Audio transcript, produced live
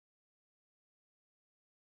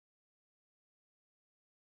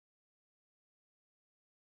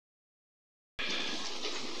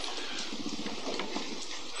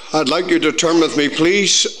I'd like you to turn with me,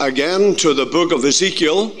 please, again to the book of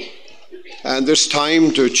Ezekiel, and this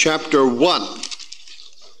time to chapter 1.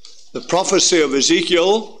 The prophecy of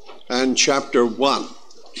Ezekiel and chapter 1.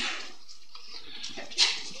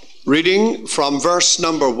 Reading from verse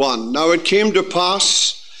number 1. Now it came to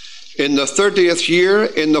pass in the 30th year,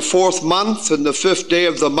 in the 4th month, in the 5th day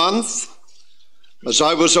of the month, as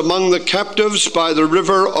I was among the captives by the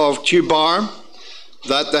river of Chebar,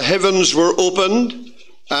 that the heavens were opened,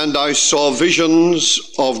 and I saw visions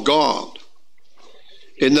of God.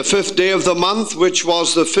 In the 5th day of the month, which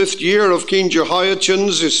was the 5th year of King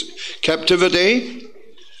Jehoiachin's captivity,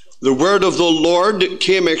 the word of the Lord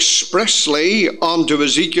came expressly unto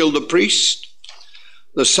Ezekiel the priest,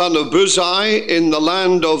 the son of Buzi, in the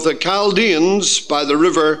land of the Chaldeans by the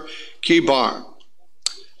river Chebar.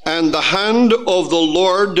 And the hand of the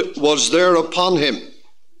Lord was there upon him.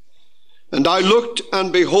 And I looked,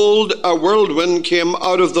 and behold, a whirlwind came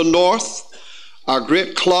out of the north, a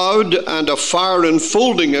great cloud, and a fire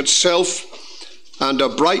enfolding itself, and a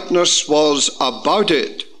brightness was about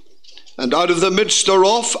it. And out of the midst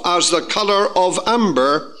thereof, as the colour of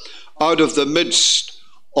amber, out of the midst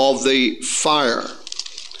of the fire.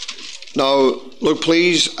 Now, look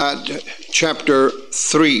please at chapter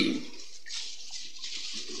 3.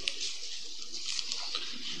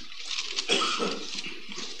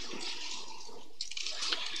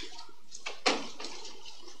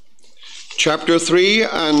 Chapter 3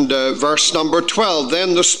 and verse number 12.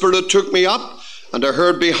 Then the Spirit took me up, and I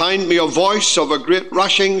heard behind me a voice of a great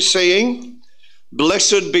rushing, saying,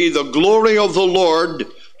 Blessed be the glory of the Lord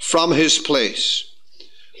from his place.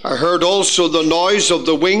 I heard also the noise of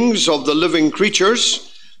the wings of the living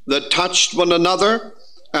creatures that touched one another,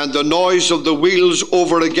 and the noise of the wheels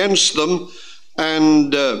over against them,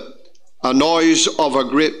 and a noise of a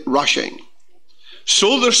great rushing.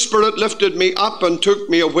 So the Spirit lifted me up and took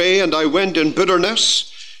me away, and I went in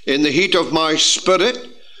bitterness, in the heat of my spirit,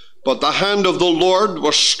 but the hand of the Lord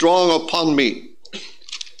was strong upon me.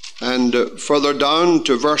 And further down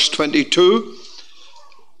to verse 22,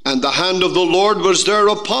 and the hand of the Lord was there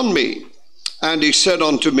upon me, and he said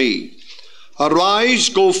unto me, Arise,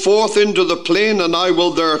 go forth into the plain, and I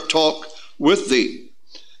will there talk with thee.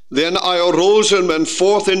 Then I arose and went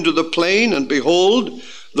forth into the plain, and behold,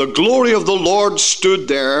 the glory of the Lord stood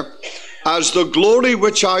there, as the glory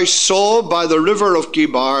which I saw by the river of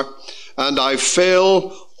Chebar, and I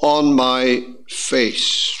fell on my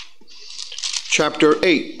face. Chapter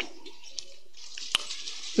 8.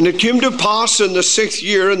 And it came to pass in the 6th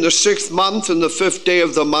year, in the 6th month, in the 5th day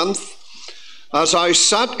of the month, as I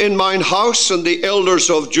sat in mine house, and the elders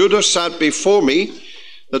of Judah sat before me,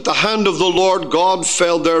 that the hand of the Lord God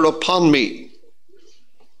fell there upon me.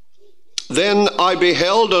 Then I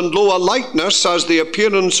beheld, and lo, a likeness as the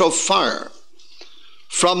appearance of fire.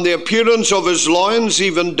 From the appearance of his loins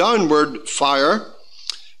even downward fire,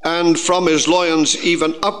 and from his loins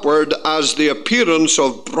even upward as the appearance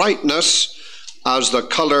of brightness, as the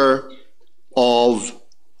colour of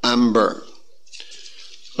amber.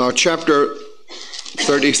 Now chapter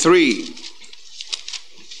 33.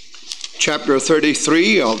 Chapter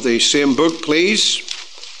 33 of the same book, please,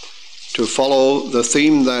 to follow the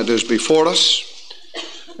theme that is before us.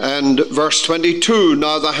 And verse 22,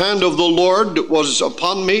 Now the hand of the Lord was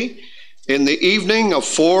upon me in the evening,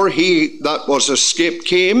 afore he that was escaped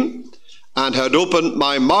came, and had opened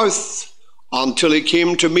my mouth until he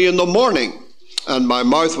came to me in the morning. And my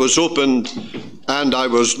mouth was opened, and I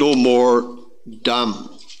was no more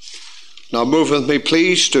dumb. Now move with me,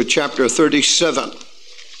 please, to chapter 37.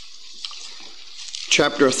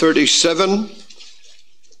 Chapter 37.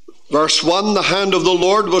 Verse 1, The hand of the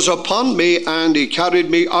Lord was upon me, and he carried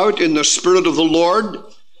me out in the Spirit of the Lord,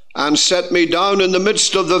 and set me down in the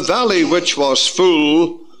midst of the valley, which was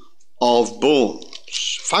full of bones.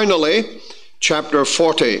 Finally, chapter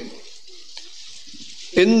 40.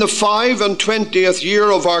 In the 25th year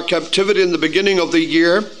of our captivity, in the beginning of the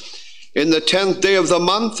year, in the 10th day of the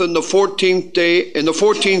month, in the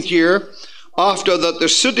 14th year, after that the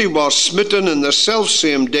city was smitten in the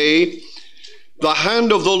selfsame day, the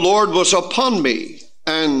hand of the Lord was upon me,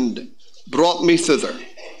 and brought me thither.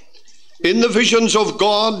 In the visions of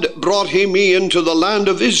God brought he me into the land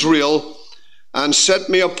of Israel, and set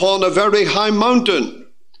me upon a very high mountain,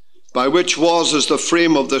 by which was as the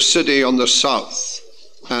frame of the city on the south,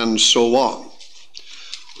 and so on.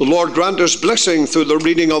 The Lord grant us blessing through the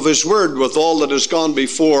reading of his word, with all that has gone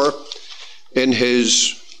before, in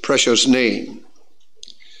his precious name.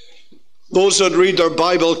 Those that read their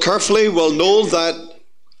Bible carefully will know that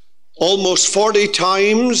almost 40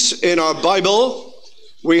 times in our Bible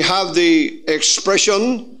we have the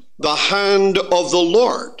expression, the hand of the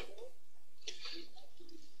Lord.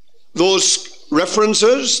 those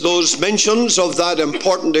references, those mentions of that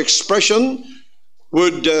important expression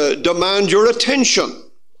would demand your attention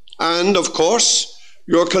and, of course,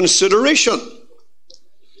 your consideration.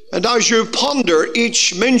 And as you ponder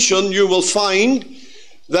each mention, you will find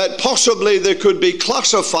that possibly they could be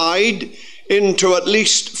classified into at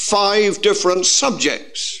least 5 different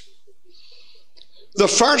subjects. The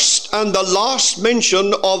first and the last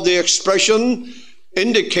mention of the expression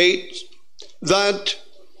indicate that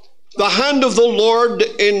the hand of the Lord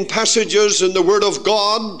in passages in the Word of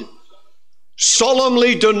God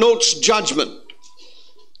solemnly denotes judgment.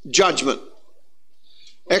 Judgment.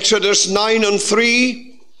 Exodus 9 and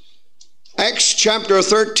 3, Acts chapter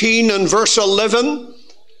 13 and verse 11,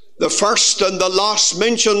 the first and the last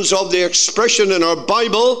mentions of the expression in our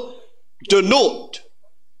Bible denote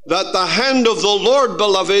that the hand of the Lord,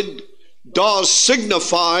 beloved, does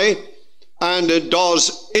signify and it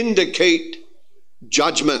does indicate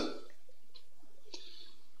judgment.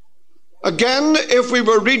 Again, if we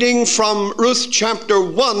were reading from Ruth chapter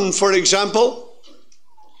 1, for example,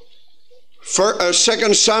 for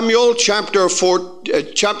 2 Samuel chapter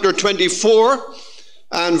 24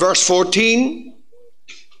 and verse 14,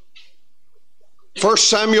 1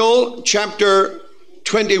 Samuel chapter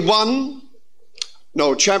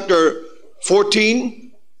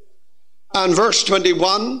 14 and verse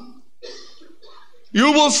 21,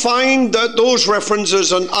 you will find that those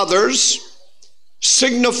references and others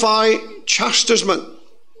signify chastisement.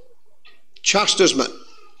 Chastisement.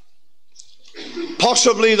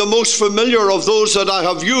 Possibly the most familiar of those that I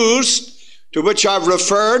have used, to which I've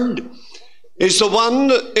referred, is the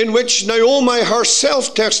one in which Naomi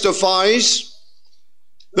herself testifies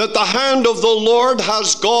that the hand of the Lord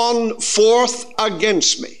has gone forth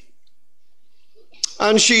against me.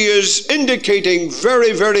 And she is indicating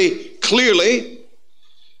very, very clearly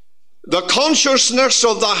the consciousness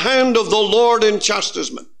of the hand of the Lord in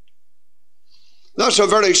chastisement. That's a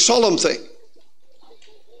very solemn thing,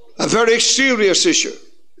 a very serious issue,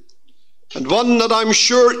 and one that I'm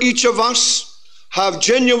sure each of us have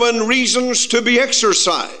genuine reasons to be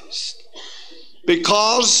exercised,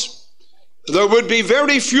 because there would be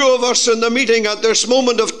very few of us in the meeting at this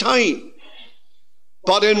moment of time,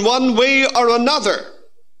 but in one way or another,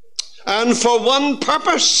 and for one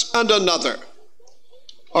purpose and another,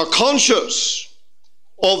 are conscious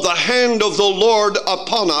of the hand of the Lord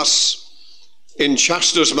upon us in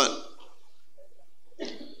chastisement.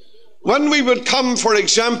 When we would come, for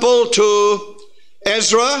example, to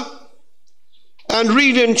Ezra and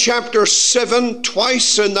read in chapter 7,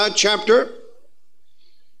 twice in that chapter,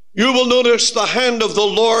 you will notice the hand of the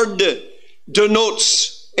Lord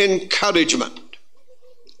denotes encouragement.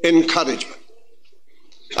 Encouragement.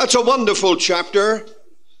 That's a wonderful chapter.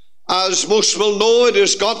 As most will know, it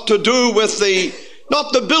has got to do with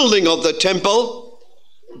not the building of the temple,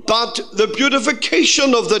 but the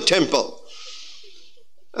beautification of the temple.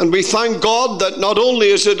 And we thank God that not only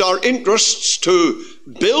is it our interests to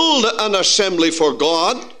build an assembly for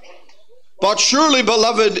God, but surely,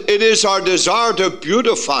 beloved, it is our desire to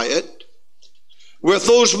beautify it with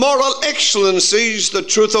those moral excellencies, the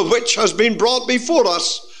truth of which has been brought before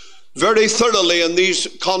us very thoroughly in these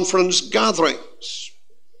conference gatherings.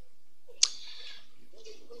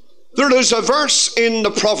 There is a verse in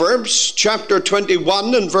the Proverbs, chapter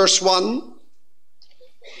 21 and verse 1.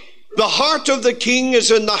 The heart of the king is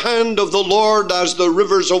in the hand of the Lord as the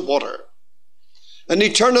rivers of water, and he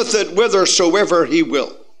turneth it whithersoever he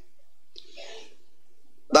will.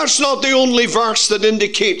 That's not the only verse that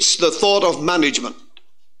indicates the thought of management.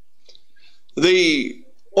 The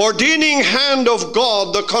ordaining hand of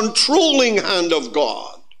God, the controlling hand of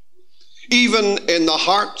God, even in the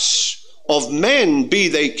hearts of men, be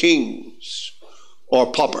they kings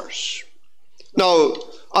or paupers. Now,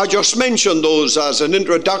 I just mentioned those as an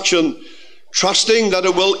introduction, trusting that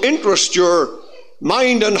it will interest your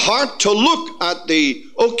mind and heart to look at the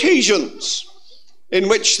occasions in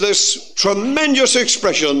which this tremendous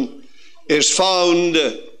expression is found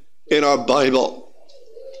in our Bible.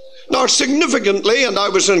 Now, significantly, and I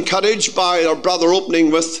was encouraged by our brother opening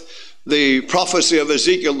with the prophecy of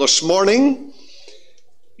Ezekiel this morning,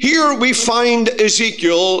 here we find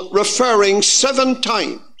Ezekiel referring 7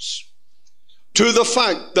 times to the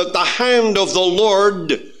fact that the hand of the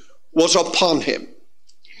Lord was upon him.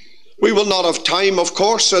 We will not have time, of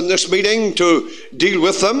course, in this meeting to deal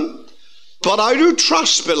with them, but I do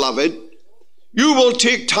trust, beloved, you will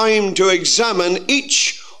take time to examine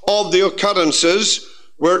each of the occurrences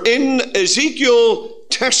wherein Ezekiel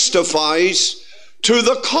testifies to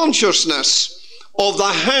the consciousness of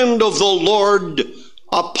the hand of the Lord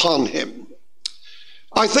upon him.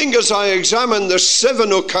 I think as I examine the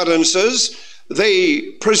 7 occurrences,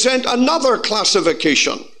 they present another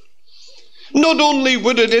classification. Not only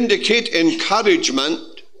would it indicate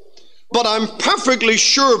encouragement, but I'm perfectly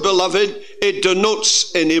sure, beloved, it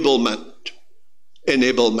denotes enablement.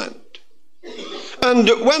 Enablement. And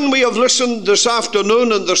when we have listened this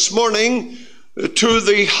afternoon and this morning to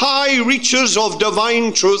the high reaches of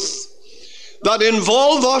divine truth that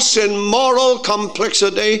involve us in moral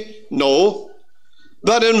complexity, no,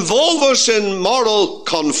 that involve us in moral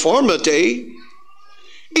conformity,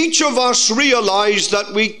 each of us realize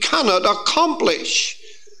that we cannot accomplish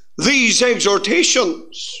these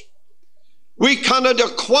exhortations. We cannot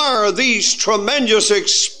acquire these tremendous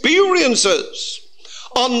experiences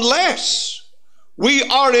unless we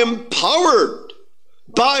are empowered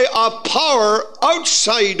by a power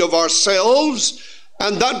outside of ourselves,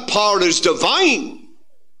 and that power is divine.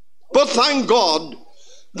 But thank God,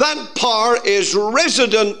 that power is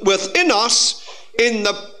resident within us in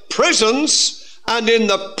the presence and in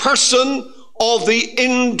the person of the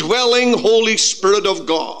indwelling Holy Spirit of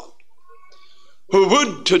God, who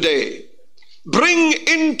would today bring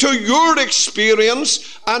into your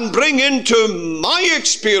experience and bring into my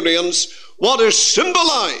experience what is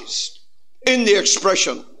symbolized in the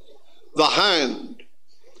expression, the hand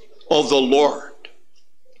of the Lord.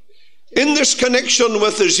 In this connection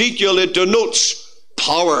with Ezekiel, it denotes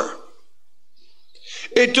power.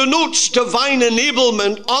 It denotes divine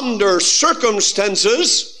enablement under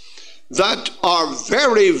circumstances that are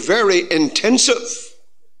very, very intensive.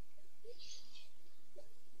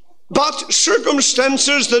 But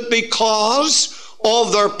circumstances that, because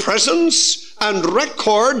of their presence and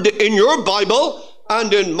record in your Bible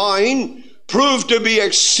and in mine, prove to be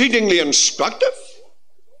exceedingly instructive.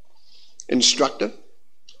 Instructive.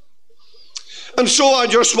 And so I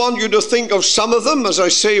just want you to think of some of them. As I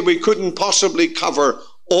say, we couldn't possibly cover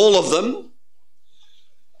all of them.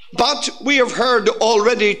 But we have heard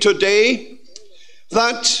already today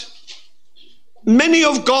that many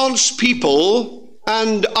of God's people,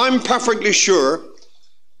 and I'm perfectly sure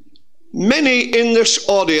many in this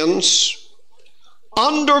audience,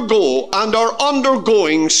 undergo and are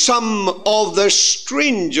undergoing some of the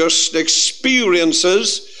strangest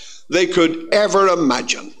experiences they could ever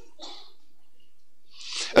imagine.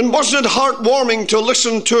 And wasn't it heartwarming to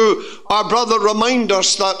listen to our brother remind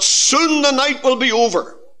us that soon the night will be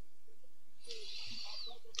over.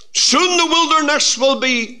 Soon the wilderness will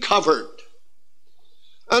be covered.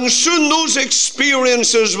 And soon those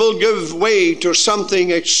experiences will give way to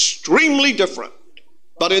something extremely different.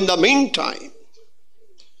 But in the meantime,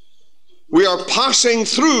 we are passing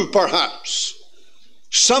through perhaps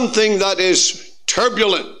something that is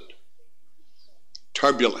turbulent.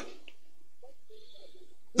 Turbulent.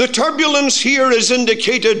 The turbulence here is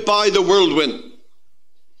indicated by the whirlwind.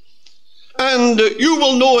 And you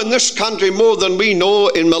will know in this country more than we know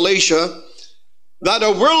in Malaysia that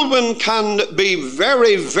a whirlwind can be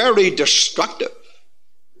very, very destructive.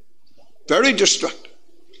 Very destructive.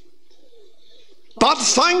 But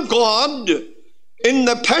thank God, in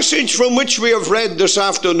the passage from which we have read this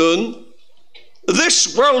afternoon,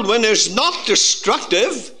 this whirlwind is not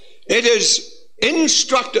destructive, it is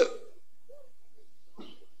instructive.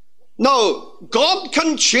 Now, God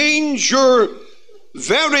can change your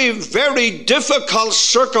very, very difficult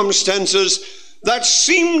circumstances that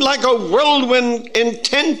seem like a whirlwind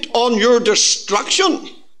intent on your destruction.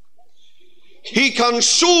 He can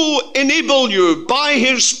so enable you by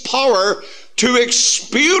his power to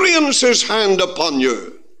experience his hand upon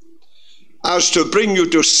you as to bring you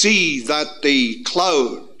to see that the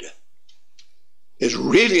cloud is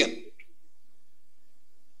radiant.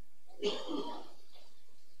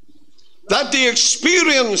 That the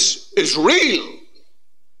experience is real.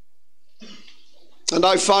 And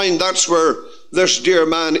I find that's where this dear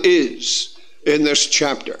man is in this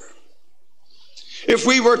chapter. If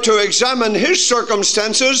we were to examine his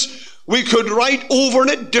circumstances, we could write over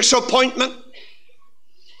it disappointment.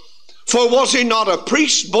 For was he not a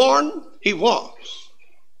priest born? He was.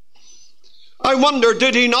 I wonder,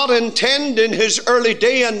 did he not intend in his early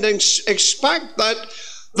day and expect that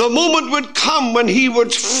the moment would come when he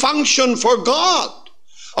would function for God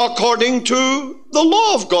according to the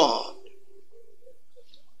law of God?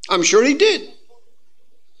 I'm sure he did.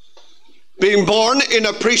 Being born in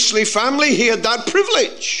a priestly family, he had that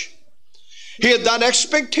privilege. He had that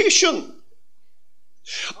expectation.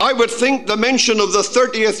 I would think the mention of the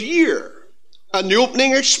 30th year and the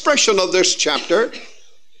opening expression of this chapter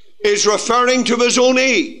is referring to his own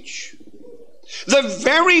age. The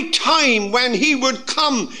very time when he would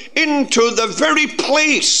come into the very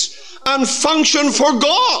place and function for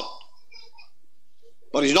God.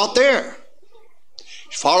 But he's not there.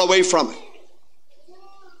 He's far away from it.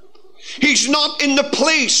 He's not in the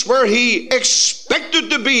place where he expected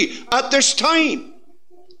to be at this time.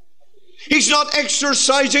 He's not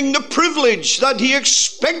exercising the privilege that he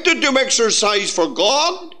expected to exercise for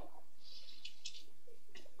God.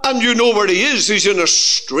 And you know where he is. He's in a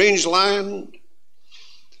strange land,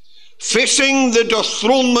 facing the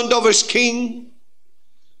dethronement of his king,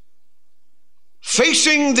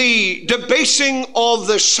 facing the debasing of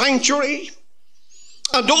the sanctuary,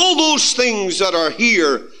 and all those things that are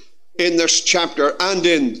here in this chapter and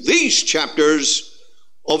in these chapters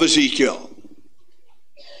of Ezekiel.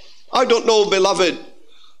 I don't know, beloved,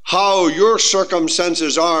 how your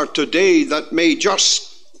circumstances are today that may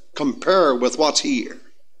just compare with what's here.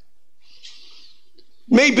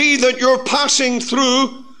 Maybe that you're passing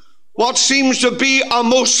through what seems to be a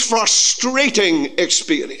most frustrating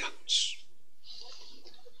experience.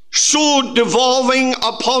 So devolving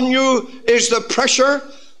upon you is the pressure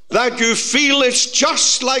that you feel it's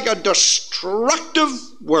just like a destructive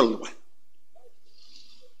whirlwind.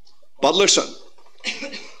 But listen,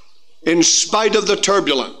 in spite of the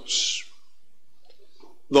turbulence,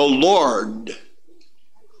 the Lord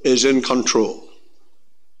is in control.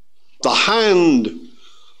 The hand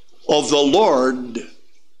of the Lord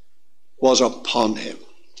was upon him.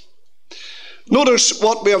 Notice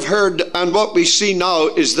what we have heard and what we see now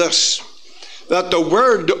is this, that the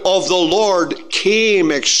word of the Lord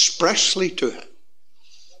came expressly to him.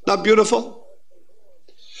 Isn't that beautiful?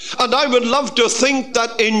 And I would love to think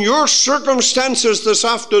that in your circumstances this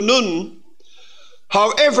afternoon,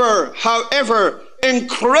 however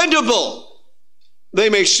incredible they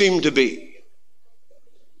may seem to be,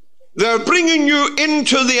 they're bringing you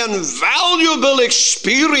into the invaluable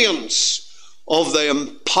experience of the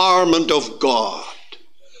empowerment of God.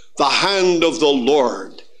 The hand of the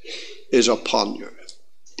Lord is upon you.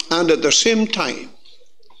 And at the same time,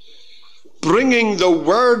 bringing the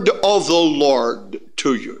word of the Lord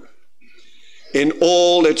to you in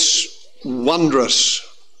all its wondrous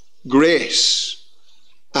grace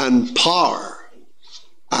and power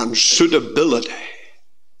and suitability.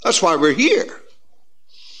 That's why we're here.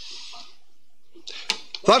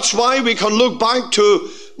 That's why we can look back to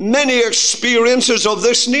many experiences of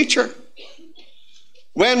this nature.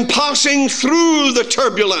 When passing through the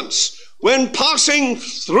turbulence, when passing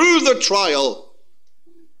through the trial,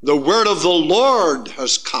 the word of the Lord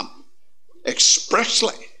has come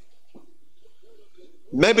expressly.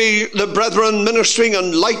 Maybe the brethren ministering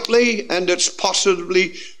unlikely, and it's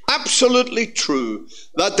possibly absolutely true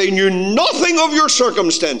that they knew nothing of your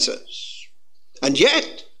circumstances. And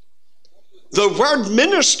yet, the word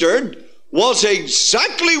ministered was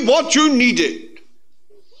exactly what you needed.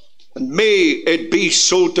 And may it be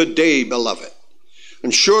so today, beloved.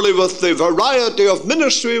 And surely with the variety of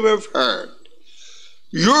ministry we've heard,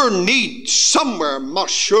 your need somewhere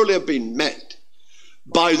must surely have been met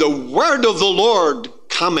by the word of the Lord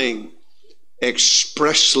coming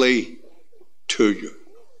expressly to you.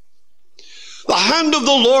 The hand of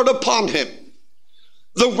the Lord upon him.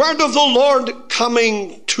 The word of the Lord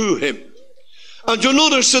coming to him. And you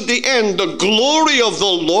notice at the end, the glory of the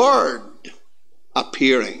Lord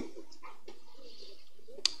appearing.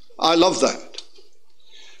 I love that.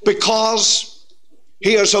 Because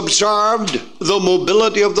he has observed the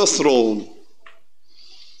mobility of the throne.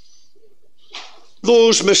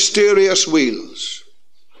 Those mysterious wheels.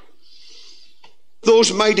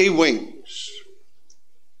 Those mighty wings.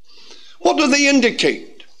 What do they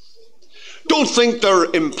indicate? Don't think they're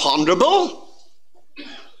imponderable.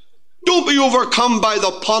 Don't be overcome by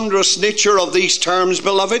the ponderous nature of these terms,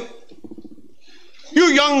 beloved. You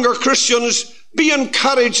younger Christians, be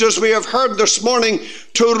encouraged, as we have heard this morning,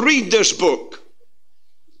 to read this book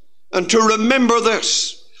and to remember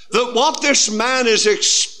this, that what this man is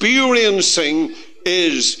experiencing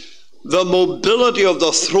is the mobility of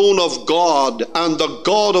the throne of God and the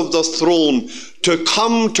God of the throne to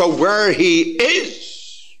come to where he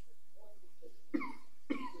is.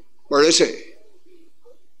 Where is he?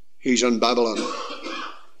 He's in Babylon.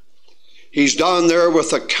 He's down there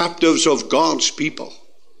with the captives of God's people.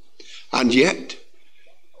 And yet,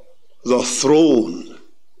 the throne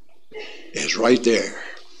is right there.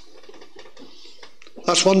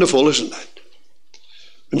 That's wonderful, isn't it?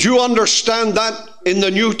 And you understand that in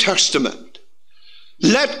the New Testament.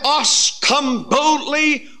 Let us come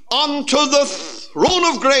boldly unto the throne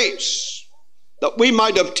of grace, that we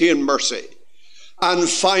might obtain mercy and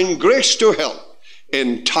find grace to help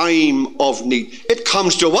in time of need. It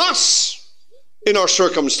comes to us in our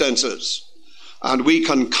circumstances, and we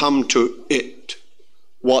can come to it,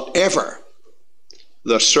 whatever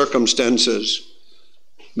the circumstances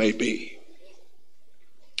may be.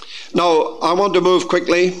 Now, I want to move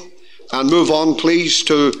quickly and move on, please,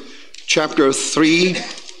 to chapter 3.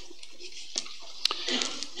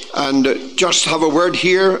 And just have a word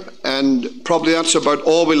here, and probably that's about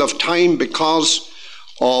all we'll have time because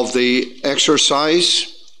of the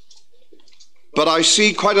exercise. But I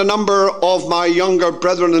see quite a number of my younger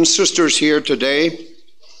brethren and sisters here today,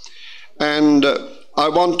 and I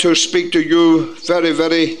want to speak to you very,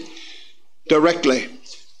 very directly.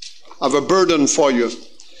 I have a burden for you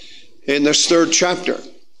in this third chapter.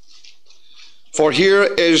 For here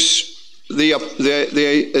is the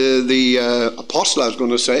apostle, I was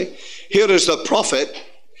going to say. Here is the prophet,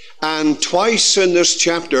 and twice in this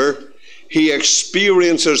chapter he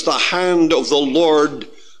experiences the hand of the Lord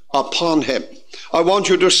upon him. I want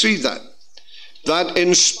you to see that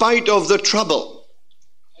in spite of the trouble,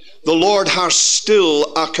 the Lord has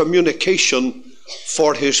still a communication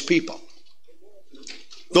for his people.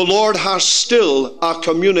 The Lord has still a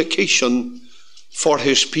communication for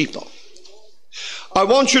his people. I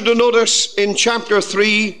want you to notice in chapter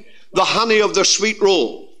 3, the honey of the sweet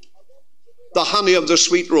roll. The honey of the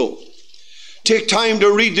sweet roll. Take time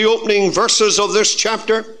to read the opening verses of this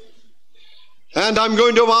chapter. And I'm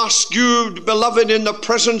going to ask you, beloved, in the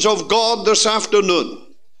presence of God this afternoon,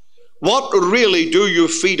 what really do you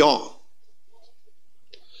feed on?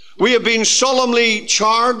 We have been solemnly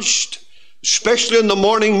charged, especially in the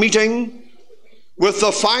morning meeting, with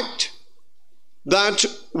the fact that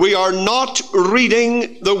we are not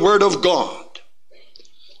reading the Word of God.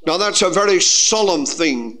 Now that's a very solemn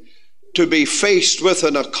thing to be faced with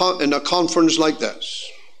in a conference like this.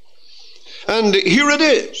 And here it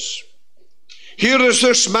is. Here is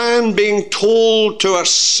this man being told to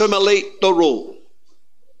assimilate the roll,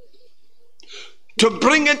 to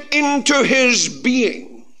bring it into his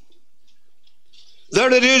being.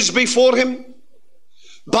 There it is before him.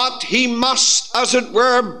 But he must, as it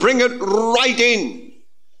were, bring it right in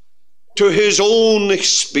to his own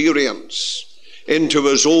experience, into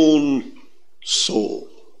his own soul.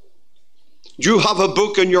 You have a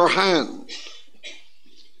book in your hand.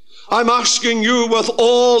 I'm asking you with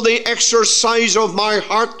all the exercise of my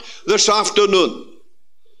heart this afternoon,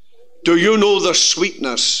 do you know the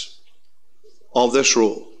sweetness of this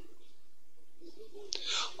roll?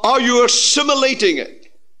 Are you assimilating it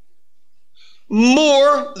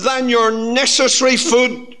more than your necessary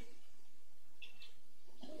food?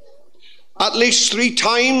 At least 3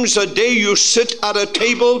 times a day you sit at a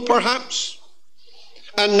table, perhaps,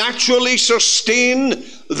 and naturally sustain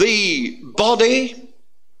the body.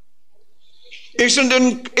 Isn't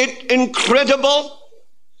it incredible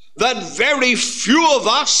that very few of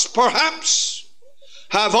us, perhaps,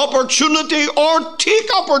 have opportunity or take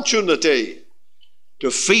opportunity to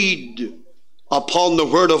feed upon the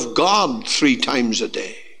Word of God 3 times a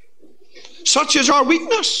day? Such is our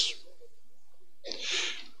weakness.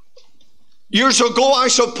 Years ago, I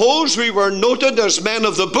suppose, we were noted as men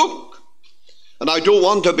of the book, and I don't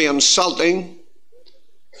want to be insulting.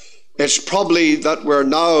 It's probably that we're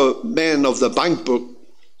now men of the bank book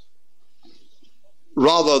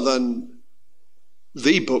rather than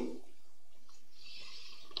the book.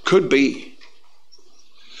 Could be.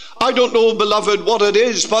 I don't know, beloved, what it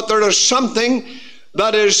is, but there is something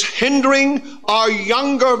that is hindering our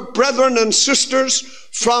younger brethren and sisters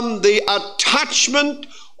from the attachment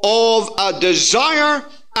of a desire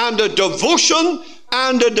and a devotion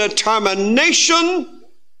and a determination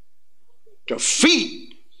to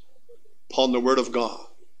feed upon the Word of God.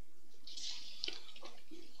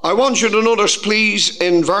 I want you to notice, please,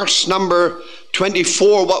 in verse number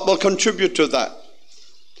 24, what will contribute to that.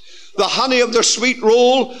 The honey of the sweet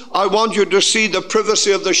roll, I want you to see the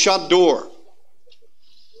privacy of the shut door.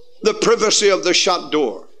 The privacy of the shut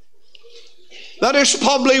door. That is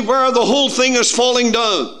probably where the whole thing is falling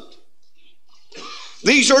down.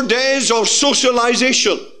 These are days of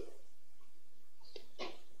socialization,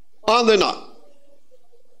 are they not?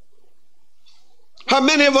 How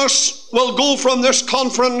many of us will go from this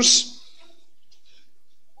conference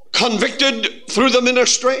convicted through the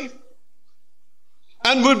ministry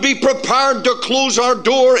and would be prepared to close our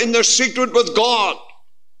door in the secret with God?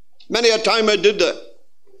 Many a time I did that.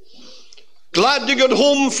 Glad to get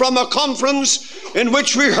home from a conference in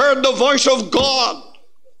which we heard the voice of God,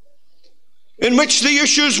 in which the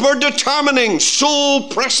issues were determining so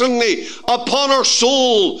pressingly upon our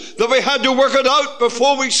soul that we had to work it out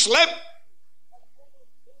before we slept.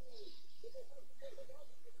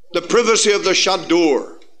 The privacy of the shut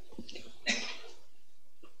door.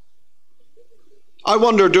 I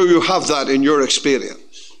wonder, do you have that in your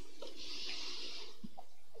experience?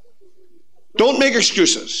 Don't make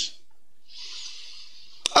excuses.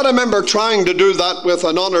 I remember trying to do that with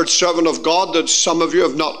an honored servant of God that some of you,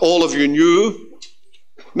 if not all of you, knew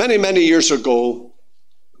many, many years ago.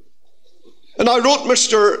 And I wrote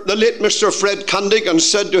the late Mr. Fred Kundig and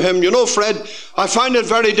said to him, you know, Fred, I find it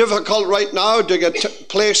very difficult right now to get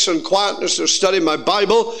place and quietness to study my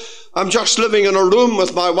Bible. I'm just living in a room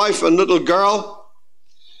with my wife and little girl,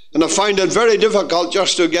 and I find it very difficult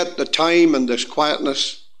just to get the time and this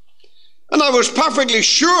quietness. And I was perfectly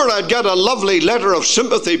sure I'd get a lovely letter of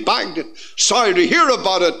sympathy back. Sorry to hear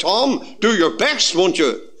about it, Tom. Do your best, won't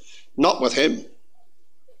you? Not with him.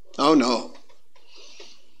 Oh, no.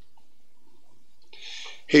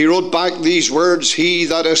 He wrote back these words, he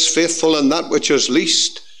that is faithful in that which is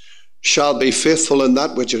least shall be faithful in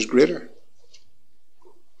that which is greater.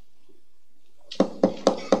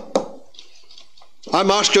 I'm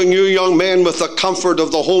asking you, young men, with the comfort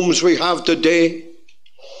of the homes we have today,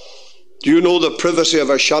 do you know the privacy of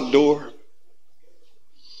a shut door?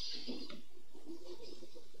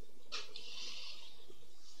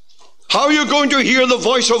 How are you going to hear the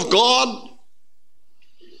voice of God?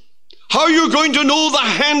 How are you going to know the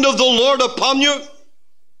hand of the Lord upon you?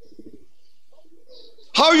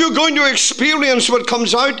 How are you going to experience what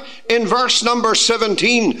comes out in verse number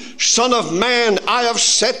 17? Son of man, I have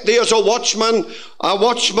set thee as a watchman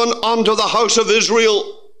unto the house of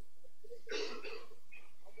Israel.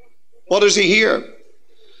 What is he here?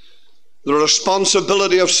 The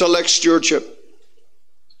responsibility of select stewardship.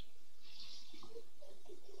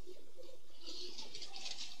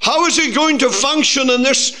 How is he going to function in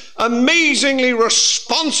this amazingly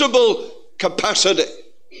responsible capacity?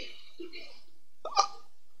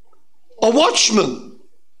 A watchman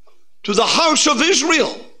to the house of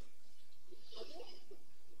Israel.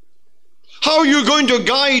 How are you going to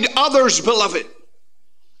guide others, beloved?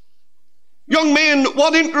 Young men,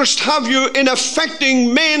 what interest have you in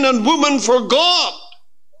affecting men and women for God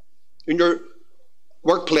in your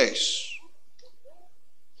workplace?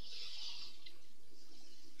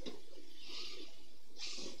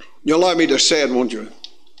 You allow me to say it, won't you?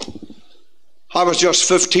 I was just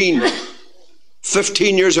 15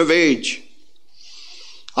 years of age.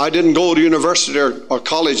 I didn't go to university or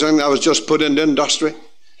college, and I was just put into industry.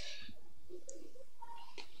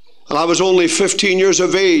 And I was only 15 years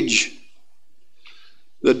of age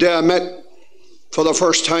the day I met for the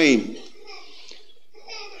first time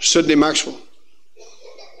Sidney Maxwell.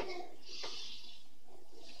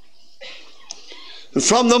 And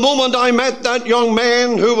from the moment I met that young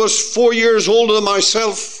man who was 4 years older than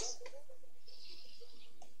myself,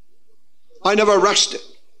 I never rested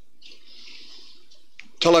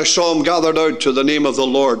till I saw him gathered out to the name of the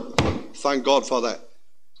Lord. Thank God for that.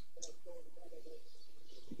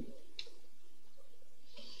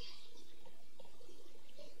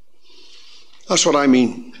 That's what I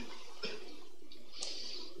mean.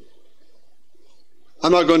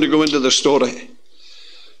 I'm not going to go into the story,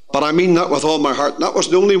 but I mean that with all my heart. That was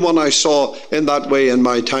the only one I saw in that way in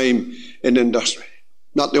my time in industry.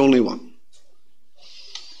 Not the only one.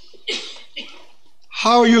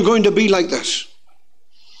 How are you going to be like this?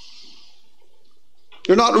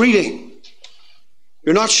 You're not reading.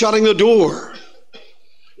 You're not shutting the door.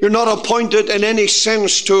 You're not appointed in any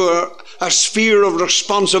sense to a sphere of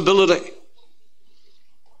responsibility.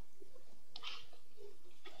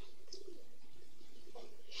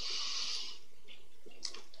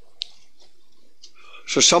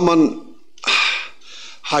 So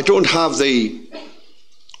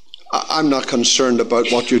I'm not concerned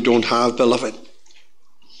about what you don't have, beloved.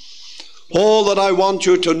 All that I want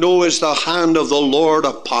you to know is the hand of the Lord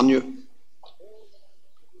upon you.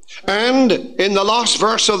 And in the last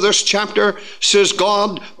verse of this chapter says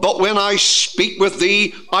God, but when I speak with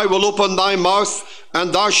thee, I will open thy mouth,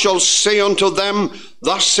 and thou shalt say unto them,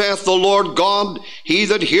 thus saith the Lord God, he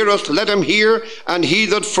that heareth, let him hear, and he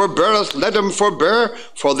that forbeareth, let him forbear,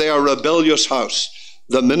 for they are a rebellious house.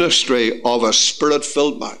 The ministry of a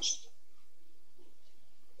spirit-filled mouth.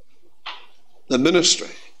 The ministry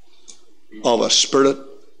of a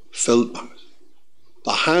spirit-filled mouth.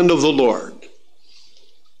 The hand of the Lord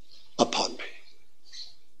upon me.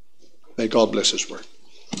 May God bless his word.